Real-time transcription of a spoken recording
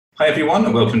Hi everyone,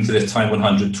 and welcome to this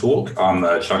Time100 talk. I'm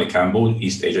Charlie Campbell,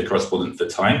 East Asia correspondent for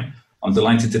Time. I'm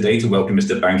delighted today to welcome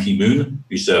Mr. Ban Ki-moon,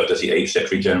 who served as the 8th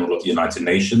Secretary General of the United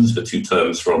Nations for 2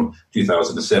 terms from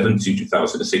 2007 to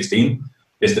 2016.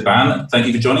 Mr. Ban, thank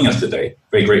you for joining us today.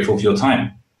 Very grateful for your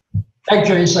time. Thank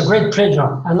you. It's a great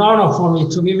pleasure, an honor for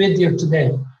me to be with you today.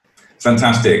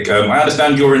 Fantastic. I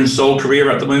understand you're in Seoul,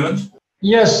 Korea at the moment?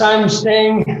 Yes, I'm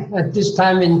staying at this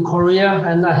time in Korea,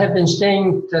 and I have been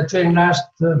staying during last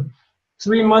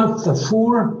 3 months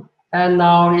full, and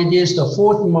now it is the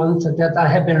 4th month that I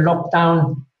have been locked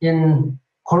down in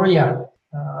Korea.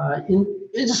 It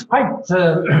is quite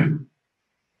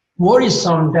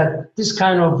worrisome that this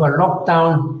kind of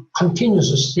lockdown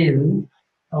continues still,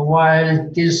 while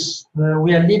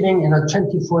we are living in a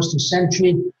 21st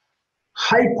century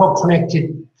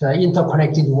hyper-connected,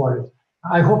 interconnected world.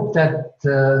 I hope that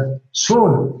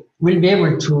soon we'll be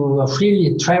able to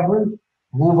freely travel,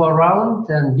 move around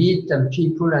and meet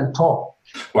people and talk.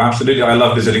 Well, absolutely. I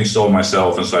love visiting Seoul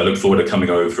myself, and so I look forward to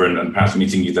coming over and perhaps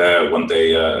meeting you there one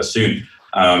day soon.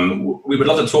 We would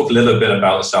love to talk a little bit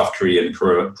about the South Korean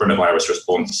coronavirus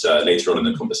response later on in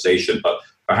the conversation, but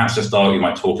perhaps to start, we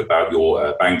might talk about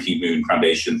your Ban Ki-moon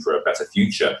Foundation for a Better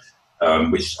Future,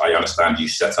 which I understand you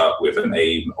set up with an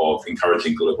aim of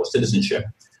encouraging global citizenship.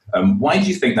 Why do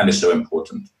you think that is so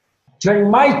important? During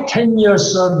my 10-year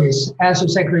service as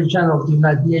Secretary General of the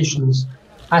United Nations,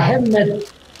 I have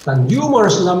met a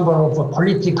numerous number of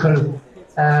political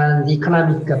and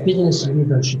economic business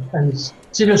leadership and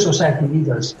civil society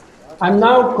leaders. I'm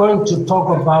now going to talk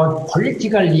about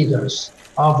political leaders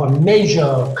of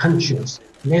major countries,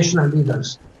 national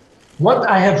leaders. What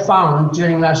I have found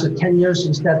during the last 10 years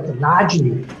is that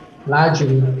largely,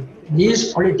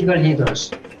 these political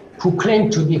leaders who claim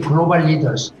to be global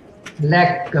leaders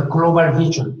lack a global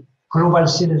vision, global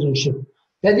citizenship.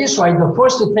 That is why the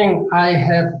first thing I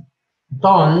have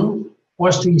done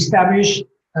was to establish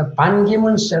a Ban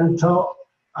Ki-moon Center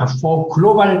for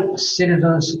Global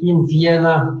Citizens in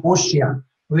Vienna, Austria,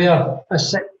 where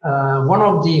one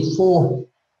of the 4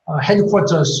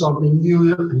 headquarters of the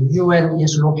UN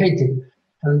is located.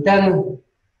 And then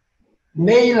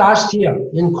May last year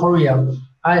in Korea,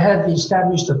 I have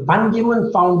established the Ban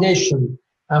Ki-moon Foundation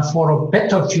for a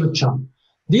Better Future.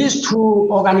 These 2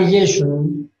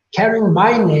 organizations carrying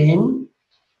my name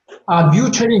are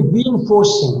mutually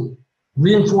reinforcing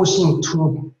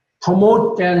to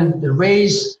promote and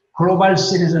raise global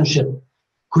citizenship.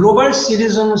 Global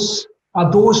citizens are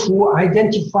those who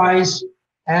identify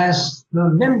as the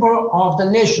member of the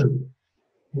nation,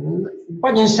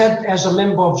 but instead as a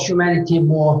member of humanity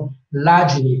more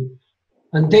largely.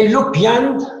 And they look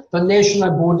beyond the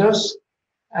national borders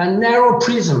and narrow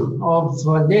prism of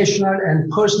national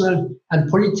and personal and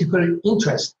political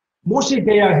interest. Mostly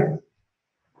they are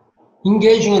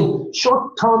engaging in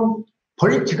short-term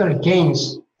political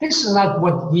gains. This is not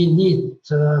what we need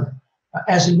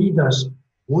as leaders.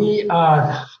 We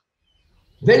are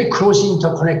very closely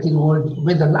interconnected world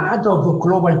with a lot of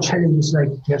global challenges,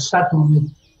 like starting with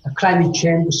climate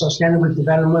change, sustainable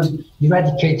development,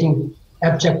 eradicating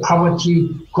abject poverty,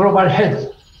 global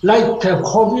health, like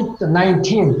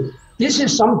COVID-19. This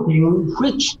is something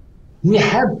which we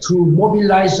have to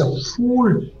mobilize a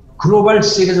full global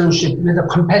citizenship with a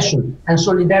compassion and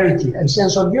solidarity and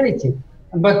sense of unity.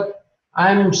 But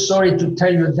I'm sorry to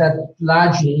tell you that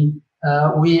largely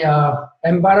we are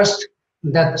embarrassed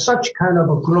that such kind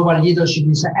of a global leadership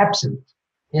is absent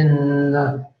in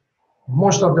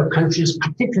most of the countries,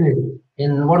 particularly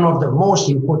in one of the most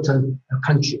important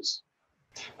countries.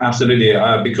 Absolutely,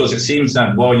 because it seems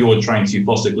that while you're trying to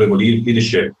foster global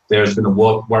leadership, there's been a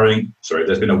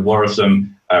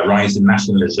worrisome rise in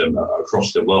nationalism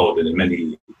across the world and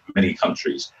in many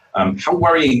countries. How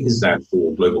worrying is that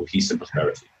for global peace and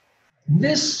prosperity?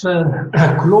 This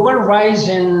global rise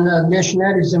in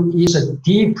nationalism is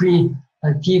deeply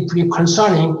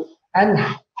concerning and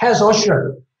has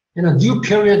ushered in a new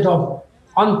period of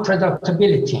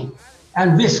unpredictability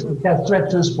and risk that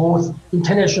threatens both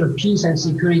international peace and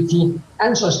security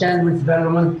and sustainable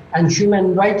development and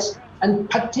human rights, and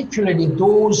particularly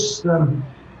those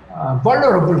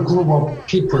vulnerable group of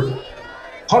people.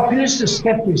 Populist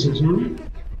skepticism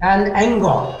and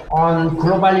anger on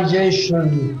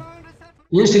globalization,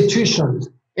 institutions,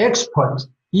 experts,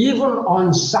 even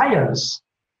on science,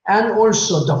 and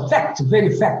also the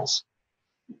very facts,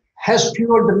 has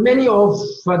fueled many of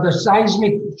the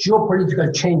seismic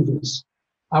geopolitical changes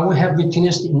we have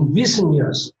witnessed in recent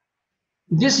years.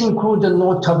 This included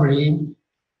notably,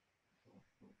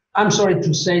 I'm sorry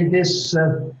to say this,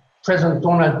 President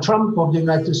Donald Trump of the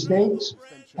United States,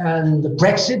 and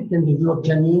Brexit in the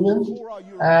European Union,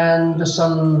 and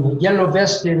some yellow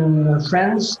vest in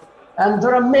France. And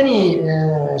there are many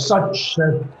such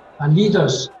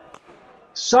leaders.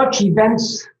 Such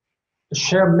events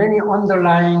share many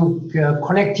underlying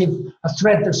connective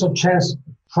threads, such as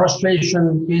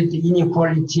frustration with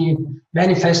inequality,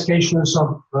 manifestations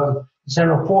of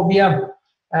xenophobia,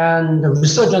 and the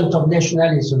resurgence of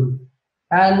nationalism.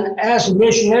 And as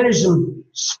nationalism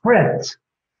spread,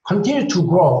 continue to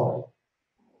grow,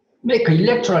 make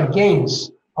electoral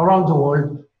gains around the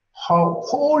world, a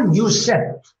whole new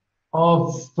set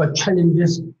of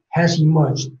challenges has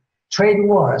emerged. Trade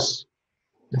wars.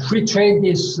 The free trade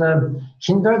is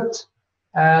hindered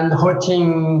and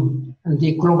hurting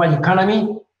the global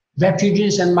economy.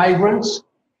 Refugees and migrants.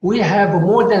 We have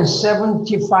more than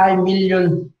 75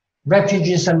 million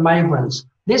refugees and migrants.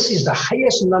 This is the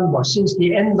highest number since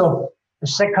the end of the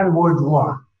Second World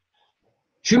War.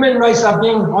 Human rights are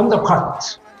being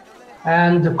undercut,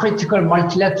 and the critical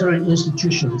multilateral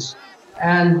institutions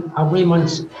and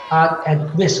agreements are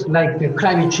at risk, like the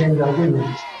climate change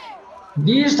agreement.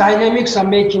 These dynamics are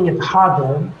making it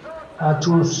harder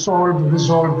to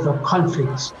resolve the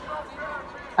conflicts.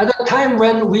 At a time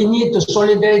when we need the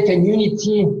solidarity and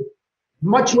unity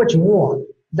much, much more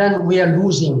than we are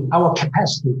losing our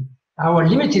capacity, our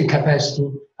limited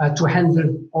capacity to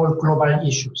handle all global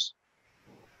issues.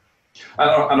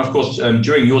 And of course,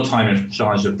 during your time in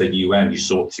charge of the UN, you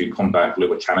sought to combat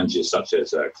global challenges such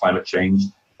as climate change,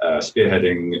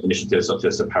 spearheading initiatives such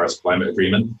as the Paris Climate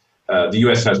Agreement. The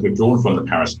US has withdrawn from the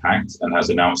Paris Pact and has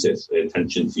announced its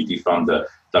intention to defund the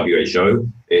WHO.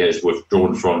 It has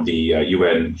withdrawn from the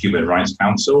UN Human Rights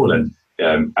Council, and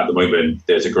at the moment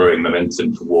there's a growing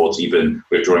momentum towards even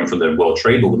withdrawing from the World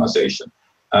Trade Organization.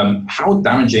 How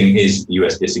damaging is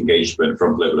US disengagement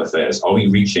from global affairs? Are we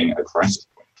reaching a crisis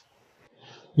point?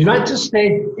 United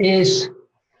States is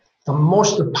the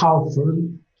most powerful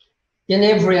in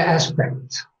every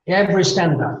aspect, every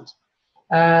standard,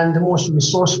 and the most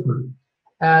resourceful.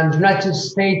 And the United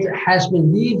States has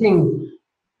been leading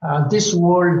this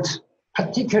world,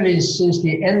 particularly since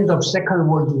the end of Second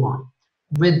World War,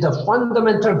 with the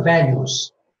fundamental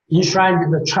values enshrined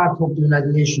in the Charter of the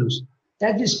United Nations.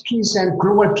 That is peace and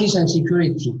global peace and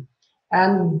security,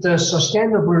 and the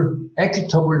sustainable,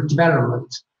 equitable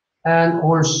development, and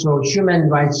also human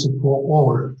rights for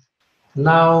all.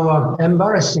 Now,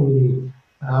 embarrassingly,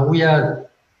 we are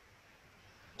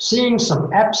seeing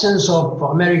some absence of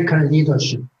American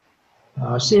leadership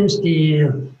since the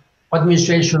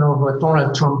administration of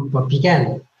Donald Trump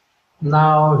began.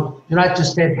 Now, United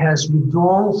States has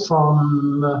withdrawn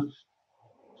from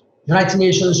United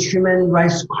Nations Human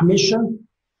Rights Commission.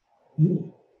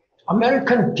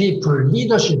 American people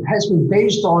leadership has been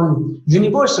based on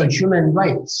universal human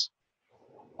rights,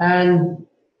 and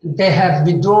they have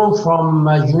withdrawn from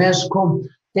UNESCO.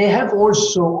 They have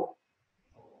also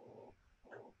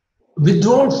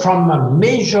withdrawn from a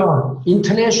major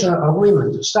international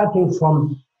agreement, starting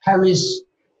from Paris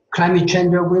Climate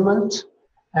Change Agreement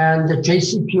and the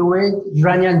JCPOA,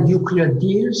 Iranian nuclear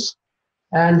deals,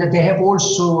 and they have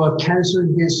also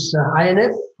canceled this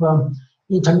INF,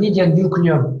 intermediate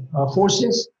nuclear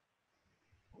forces.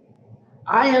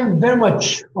 I am very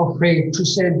much afraid to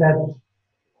say that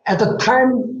at the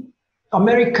time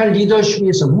American leadership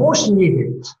is most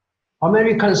needed,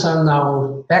 Americans are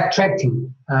now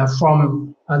backtracking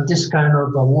from this kind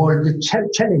of world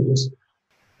challenges.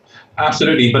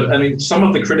 Absolutely, but I mean, some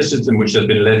of the criticism which has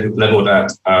been leveled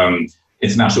at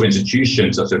international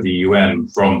institutions such as the UN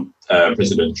from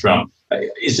President Trump,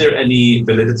 is there any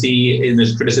validity in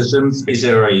this criticism? Is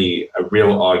there a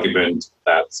real argument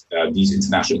that these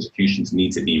international institutions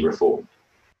need to be reformed?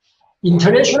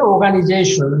 International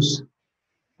organizations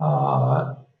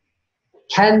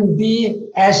can be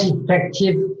as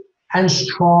effective and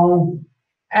strong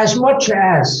as much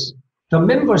as the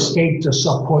member states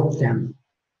support them.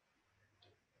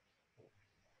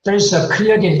 There is a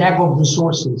clearly lack of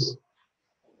resources.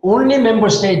 Only member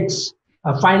states'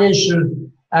 financial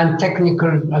and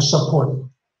technical support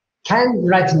can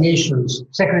United Nations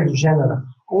Secretary General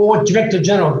or Director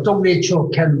General of WHO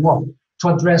can work to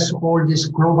address all these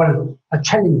global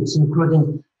challenges,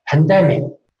 including pandemic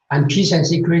and peace and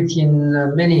security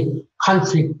in many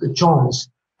conflict zones,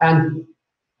 and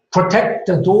protect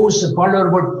those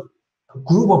vulnerable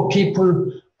group of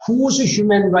people whose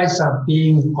human rights are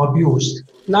being abused.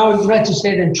 Now, the United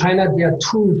States and China, they are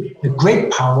two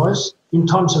great powers in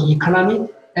terms of economy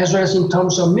as well as in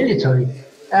terms of military.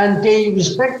 And they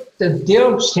respect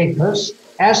their status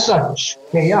as such,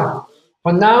 they are.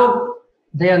 But now,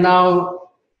 they are now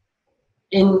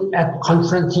at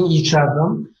confronting each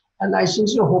other. And I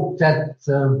sincerely hope that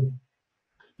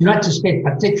United States,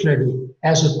 particularly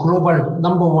as a global,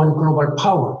 number one global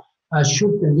power,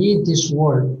 should lead this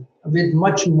world with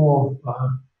much more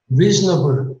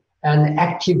reasonable and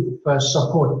active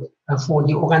support for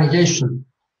the organization.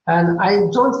 And I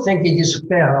don't think it is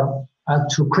fair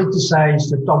to criticize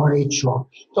the WHO.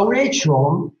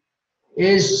 WHO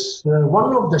is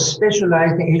one of the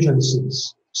specialized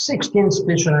agencies, 16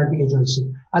 specialized agencies,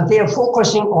 and they are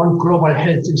focusing on global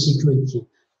health and security.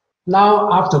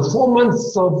 Now, after 4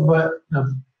 months of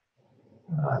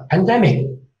pandemic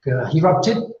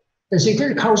erupted, the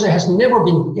Security Council has never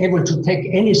been able to take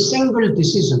any single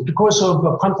decision because of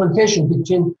a confrontation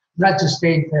between United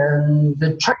States and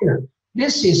China.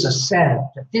 This is sad.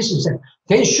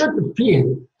 They should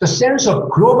feel the sense of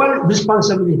global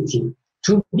responsibility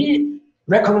to be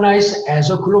recognized as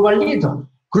a global leader.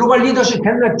 Global leadership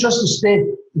cannot just stay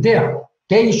there.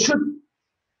 They should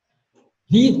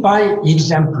lead by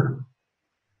example.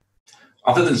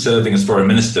 Other than serving as foreign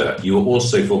minister, you were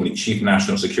also formerly chief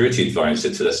national security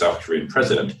advisor to the South Korean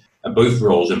president, and both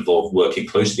roles involved working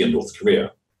closely in North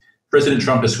Korea. President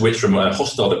Trump has switched from a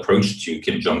hostile approach to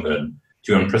Kim Jong Un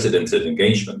to unprecedented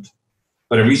engagement.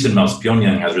 But in recent months,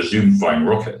 Pyongyang has resumed firing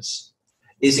rockets.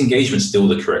 Is engagement still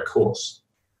the correct course?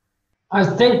 I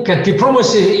think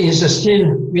diplomacy is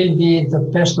still will be the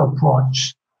best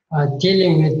approach,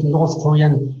 dealing with North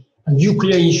Korean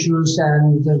nuclear issues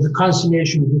and the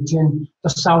reconciliation between the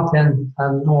South and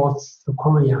North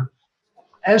Korea.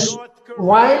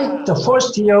 While the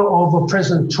first year of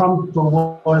President Trump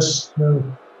was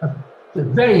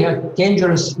very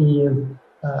dangerous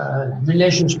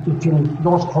relationship between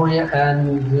North Korea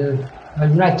and the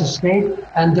United States,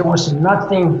 and there was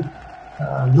nothing,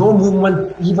 no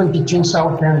movement even between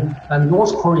South and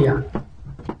North Korea.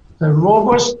 The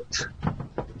robust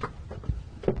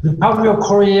Republic of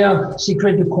Korea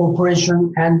Security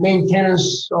Cooperation and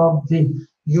maintenance of the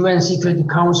UN Security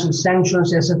Council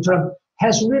sanctions, etc.,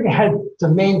 has really helped to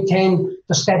maintain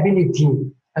the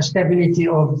stability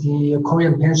of the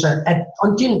Korean Peninsula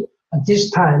until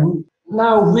this time.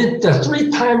 Now, with the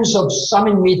 3 times of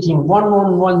summit meeting,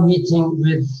 one-on-one meeting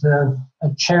with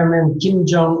Chairman Kim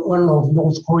Jong Un of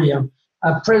North Korea,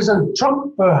 President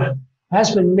Trump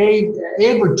has been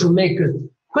able to make a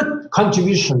good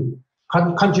contribution.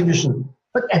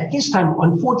 But at this time,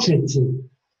 unfortunately,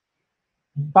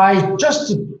 by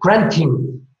just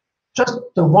granting just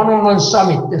the one-on-one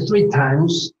summit the 3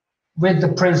 times with the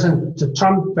President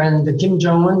Trump and the Kim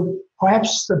Jong Un,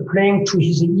 perhaps playing to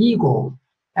his ego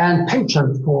and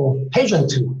penchant for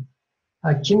pageantry,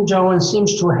 Kim Jong Un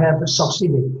seems to have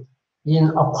succeeded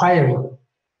in acquiring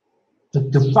the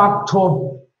de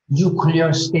facto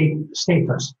nuclear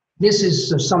status. This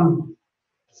is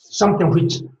something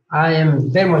which I am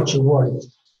very much worried.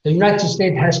 The United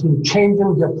States has been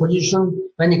changing their position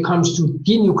when it comes to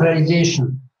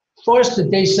denuclearization. First,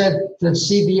 they said that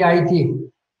CVID,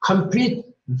 complete,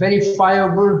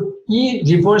 verifiable,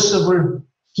 irreversible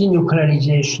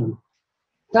denuclearization.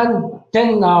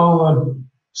 Then now,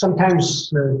 sometimes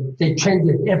they change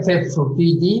it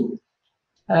FFVD,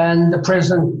 and the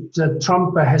President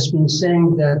Trump has been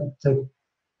saying that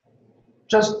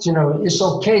it's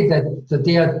okay that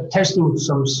they are testing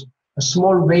some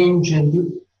small range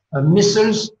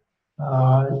missiles.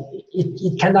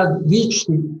 It cannot reach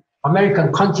the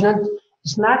American continent.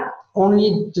 It's not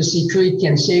only the security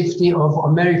and safety of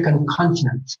American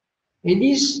continent. It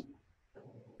is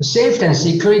the safety and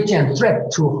security and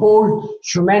threat to whole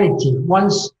humanity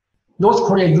once North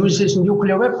Korea uses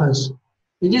nuclear weapons.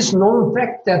 It is known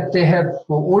fact that they have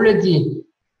already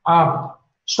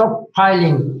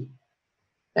stockpiling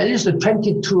at least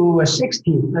 20 to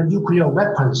 60 nuclear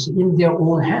weapons in their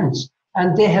own hands.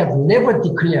 And they have never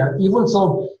declared, even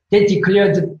though they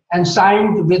declared and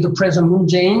signed with the President Moon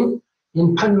Jae-in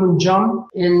in Panmunjom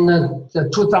in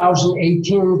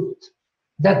 2018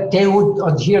 that they would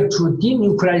adhere to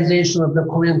denuclearization of the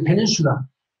Korean Peninsula.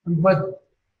 But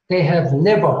they have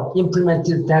never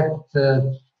implemented that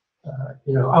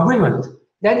agreement.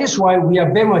 That is why we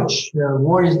are very much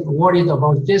worried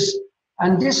about this.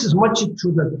 And this is much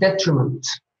to the detriment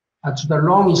to the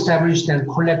long-established and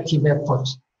collective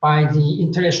efforts by the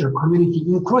international community,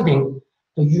 including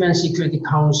the UN Security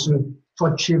Council, to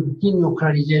achieve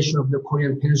denuclearization of the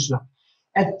Korean Peninsula.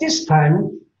 At this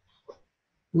time,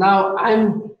 now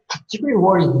I'm particularly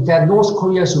worried that North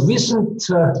Korea's recent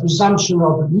resumption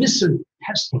of missile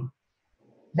testing,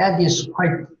 that is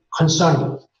quite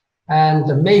concerning,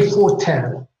 and may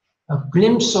foretell a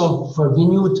glimpse of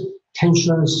renewed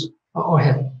tensions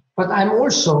ahead. But I'm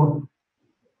also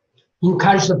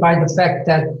encouraged by the fact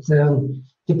that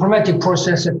diplomatic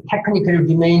process technically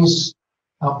remains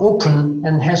open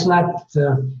and has not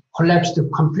collapsed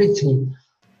completely.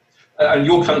 And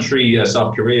your country,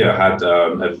 South Korea, had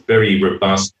a very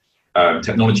robust,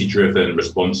 technology-driven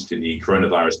response to the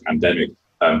coronavirus pandemic,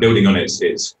 building on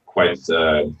its quite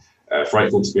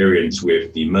frightful experience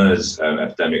with the MERS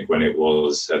epidemic when it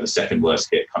was the second worst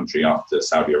hit country after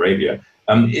Saudi Arabia.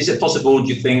 Is it possible, do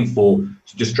you think,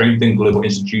 to strengthen global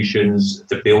institutions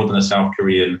to build on a South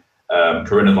Korean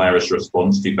coronavirus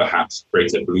response to perhaps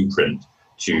create a blueprint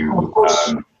to...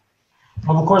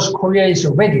 Of course, Korea is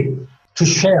ready to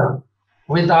share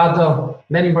with other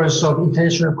members of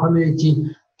international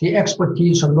community the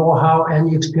expertise, know-how,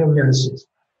 and experiences.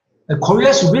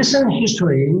 Korea's recent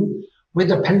history with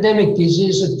the pandemic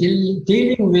disease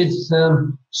dealing with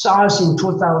SARS in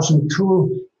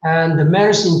 2002 and the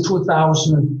MERS in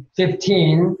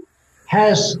 2015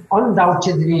 has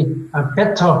undoubtedly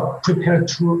better prepared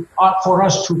for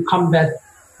us to combat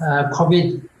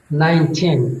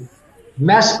COVID-19.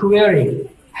 Mask wearing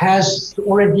has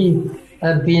already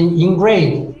been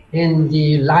ingrained in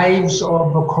the lives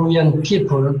of the Korean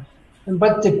people,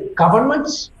 but the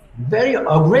government's very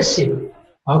aggressive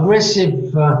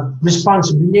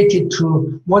response related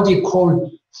to what they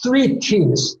call 3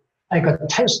 T's, like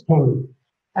testing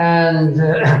and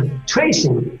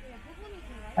tracing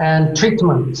and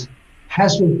treatment,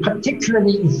 has been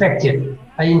particularly effective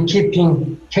in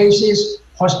keeping cases,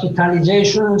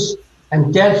 hospitalizations,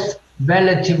 and death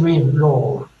relatively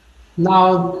low.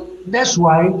 Now, that's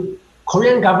why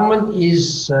Korean government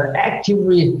is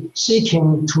actively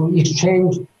seeking to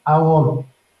exchange our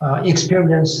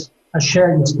experience,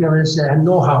 share experience and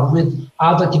know-how with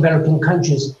other developing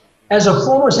countries. As a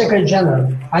former Secretary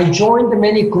General, I joined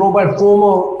many former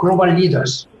global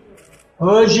leaders,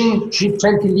 urging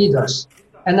G20 leaders,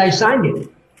 and I signed it,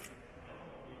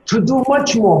 to do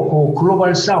much more for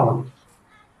Global South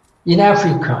in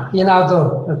Africa, in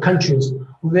other countries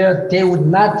where they would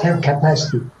not have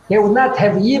capacity. They would not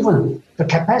have even the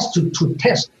capacity to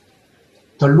test.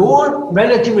 The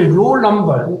relatively low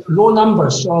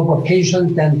numbers of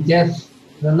patients and death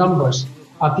numbers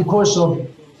are because of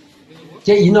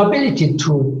their inability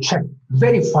to check,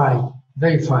 verify.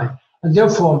 And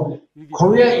therefore,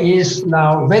 Korea is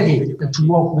now ready to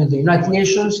work with the United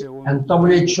Nations and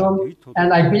WHO,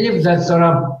 and I believe that there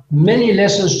are many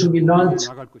lessons to be learned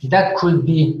that could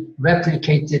be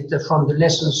replicated from the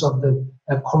lessons of the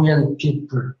Korean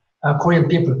people.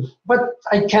 But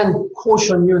I can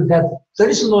caution you that there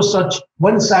is no such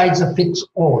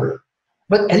one-size-fits-all.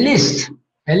 But at least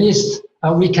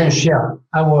we can share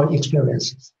our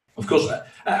experiences. Of course,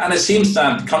 and it seems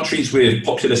that countries with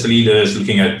populist leaders,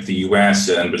 looking at the US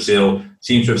and Brazil,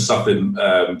 seem to have suffered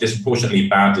disproportionately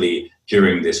badly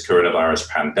during this coronavirus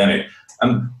pandemic.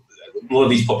 A lot of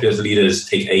these populist leaders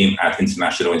take aim at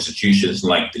international institutions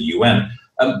like the UN.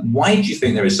 Why do you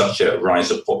think there is such a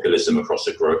rise of populism across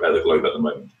the globe at the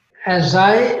moment? As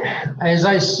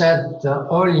I said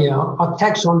earlier,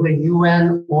 attacks on the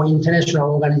UN or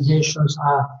international organizations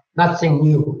are nothing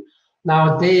new.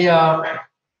 Now they are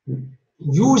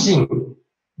using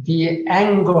the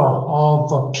anger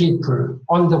of people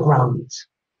on the ground.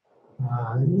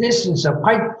 This is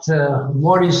quite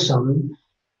worrisome.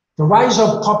 The rise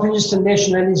of populist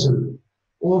nationalism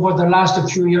over the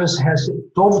last few years has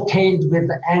dovetailed with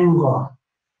anger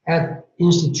at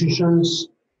institutions,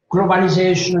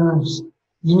 globalizations,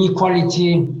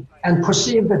 inequality, and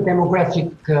perceived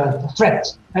demographic threat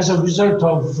as a result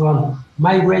of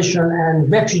migration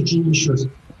and refugee issues.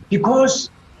 Because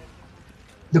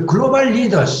the global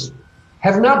leaders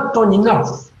have not done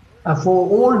enough for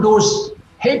all those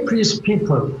helpless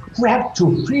people who have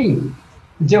to flee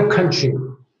their country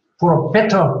for a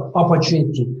better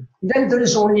opportunity. Then there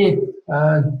is only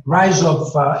rise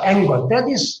of anger. That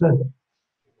is the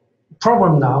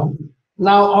problem now.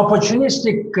 Now,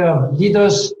 opportunistic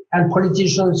leaders and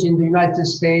politicians in the United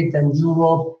States and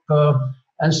Europe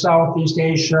and Southeast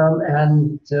Asia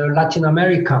and Latin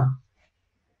America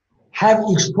have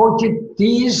exploited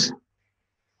these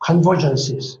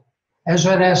convergences, as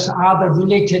well as other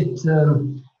related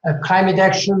climate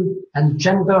action and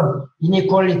gender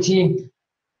inequality,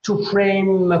 to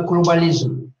frame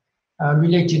globalism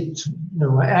related to,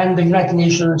 and the United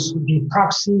Nations be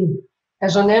proxy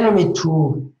as an enemy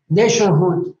to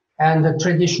nationhood and the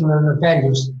traditional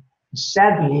values.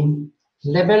 Sadly,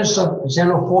 levels of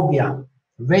xenophobia,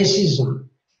 racism,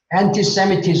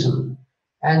 anti-Semitism,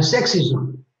 and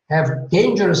sexism have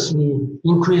dangerously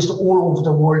increased all over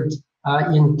the world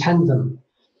in tandem.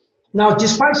 Now,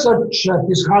 despite such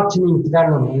disheartening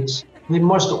developments, we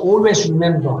must always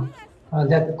remember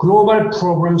that global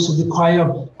problems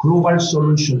require global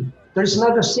solution. There is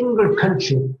not a single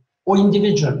country or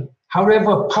individual,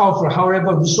 however powerful,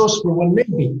 however resourceful one may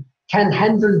be, can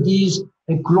handle these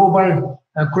global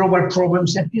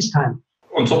problems at this time.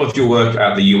 On top of your work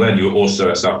at the UN, you're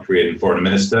also a South Korean foreign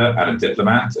minister and a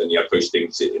diplomat, and you have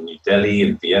postings in New Delhi,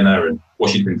 in Vienna, and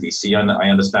Washington, D.C., I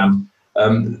understand.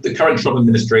 The current Trump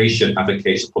administration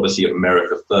advocates a policy of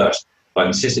America first, but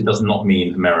insists it does not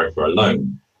mean America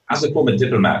alone. As a former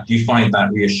diplomat, do you find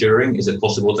that reassuring? Is it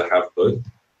possible to have both?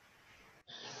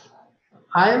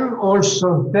 I'm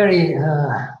also very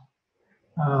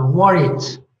worried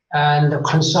and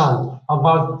concerned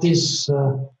about this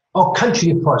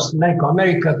country first, like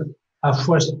America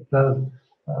first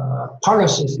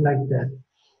policies like that.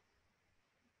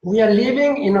 We are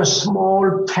living in a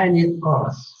small planet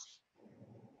Earth,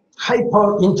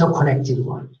 hyper interconnected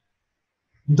one.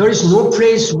 There is no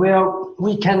place where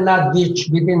we cannot reach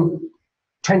within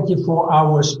 24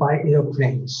 hours by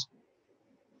airplanes.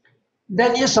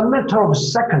 That is a matter of a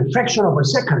second, fraction of a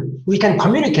second. We can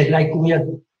communicate like we are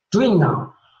doing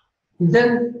now.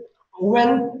 Then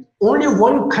when only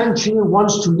one country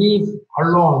wants to live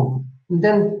alone,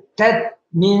 then that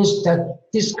means that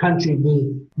this country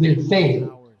will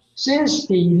fail. Since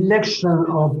the election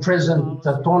of President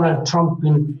Donald Trump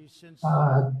in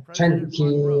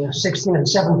 2016 and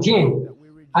 17,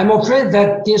 I'm afraid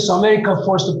that this America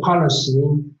First policy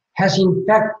has in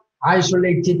fact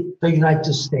isolated the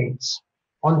United States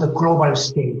on the global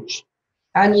stage.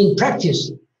 And in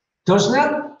practice, does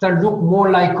not look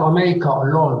more like America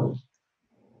alone.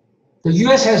 The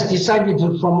US has decided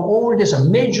from all this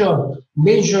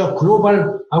major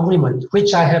global agreement,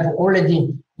 which I have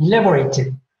already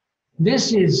elaborated.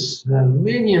 This is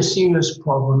really a serious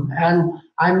problem, and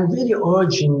I'm really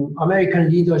urging American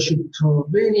leadership to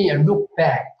really look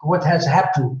back what has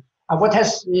happened, what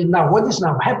is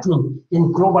now happening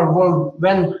in global world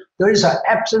when there is an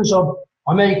absence of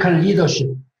American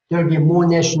leadership. There will be more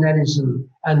nationalism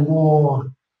and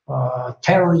more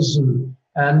terrorism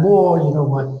and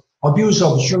more, abuse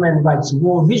of human rights,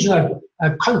 more regional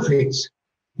conflicts.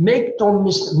 Make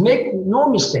no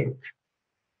mistake.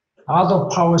 Other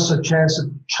powers such as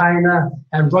China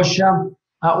and Russia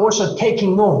are also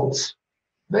taking notes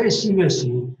very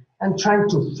seriously and trying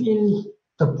to fill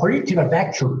the political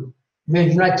vacuum where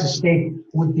the United States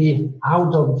would be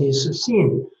out of this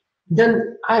scene.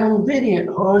 Then I'm really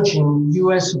urging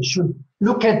US should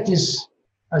look at this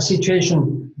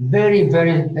situation very,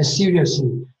 very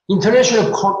seriously.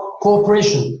 International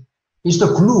cooperation is the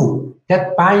glue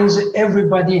that binds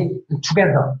everybody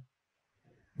together.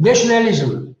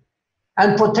 Nationalism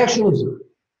and protectionism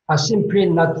are simply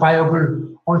not viable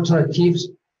alternatives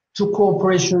to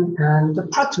cooperation and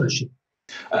partnership.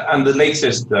 And the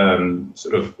latest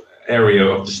sort of area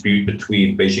of dispute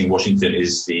between Beijing and Washington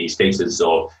is the status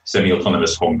of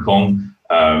semi-autonomous Hong Kong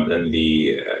and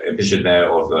the ambition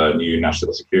there of new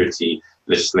national security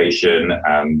legislation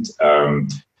and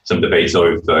some debates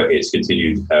over its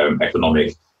continued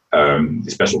economic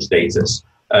special status.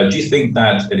 Do you think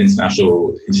that an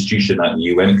international institution like the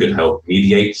UN could help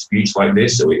mediate disputes like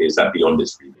this, or is that beyond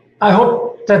its reach? I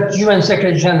hope that UN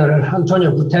Secretary General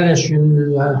Antonio Guterres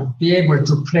will be able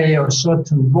to play a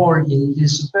certain role in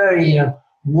this very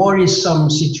worrisome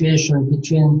situation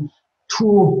between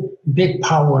two big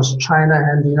powers, China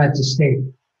and the United States.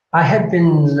 I have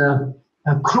been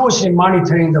closely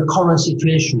monitoring the current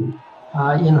situation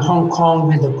in Hong Kong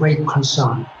with a great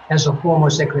concern as a former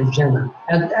Secretary General.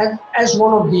 And as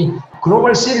one of the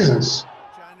global citizens,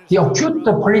 the acute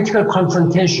political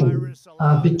confrontation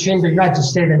between the United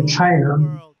States and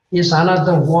China is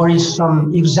another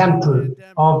worrisome example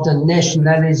of the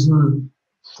nationalism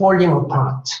falling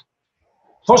apart.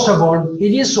 First of all,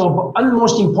 it is of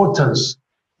utmost importance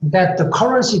that the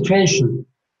current situation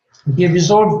be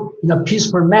resolved in a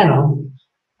peaceful manner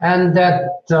and that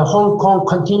Hong Kong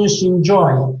continues to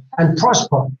enjoy and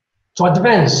prosper, to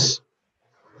advance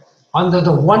under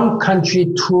the one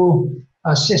country, two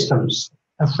systems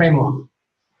framework.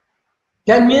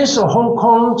 That means Hong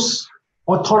Kong's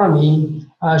autonomy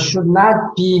should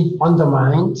not be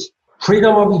undermined.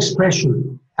 Freedom of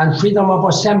expression and freedom of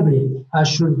assembly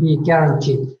should be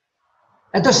guaranteed.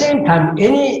 At the same time,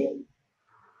 any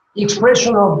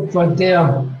expression of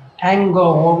their anger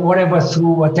or whatever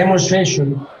through a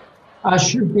demonstration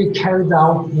should be carried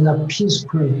out in a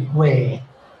peaceful way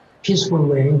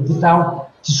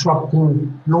without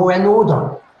disrupting law and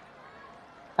order.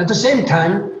 At the same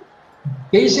time,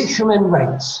 basic human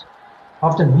rights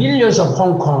of the millions of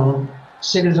Hong Kong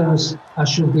citizens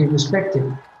should be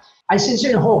respected. I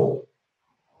sincerely hope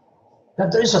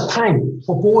that there is a time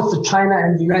for both China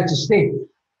and the United States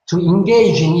to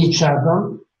engage in each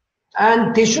other,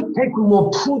 and they should take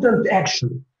more prudent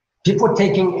action before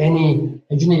taking any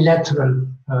unilateral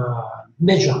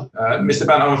measure. Mr.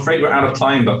 Ban, I'm afraid we're out of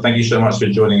time, but thank you so much for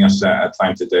joining us at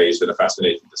Time today. It's been a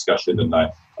fascinating discussion, and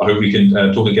I hope we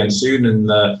can talk again soon and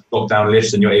lockdown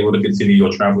lifts and you're able to continue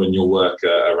your travel and your work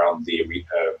around the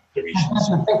regions.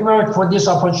 Thank you very much for this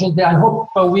opportunity. I hope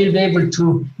we'll be able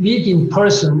to meet in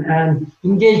person and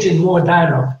engage in more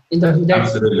dialogue in the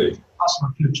next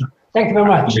possible future. Thank you very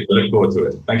much. I look forward to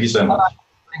it. Thank you so much.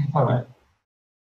 Thank you. Bye-bye.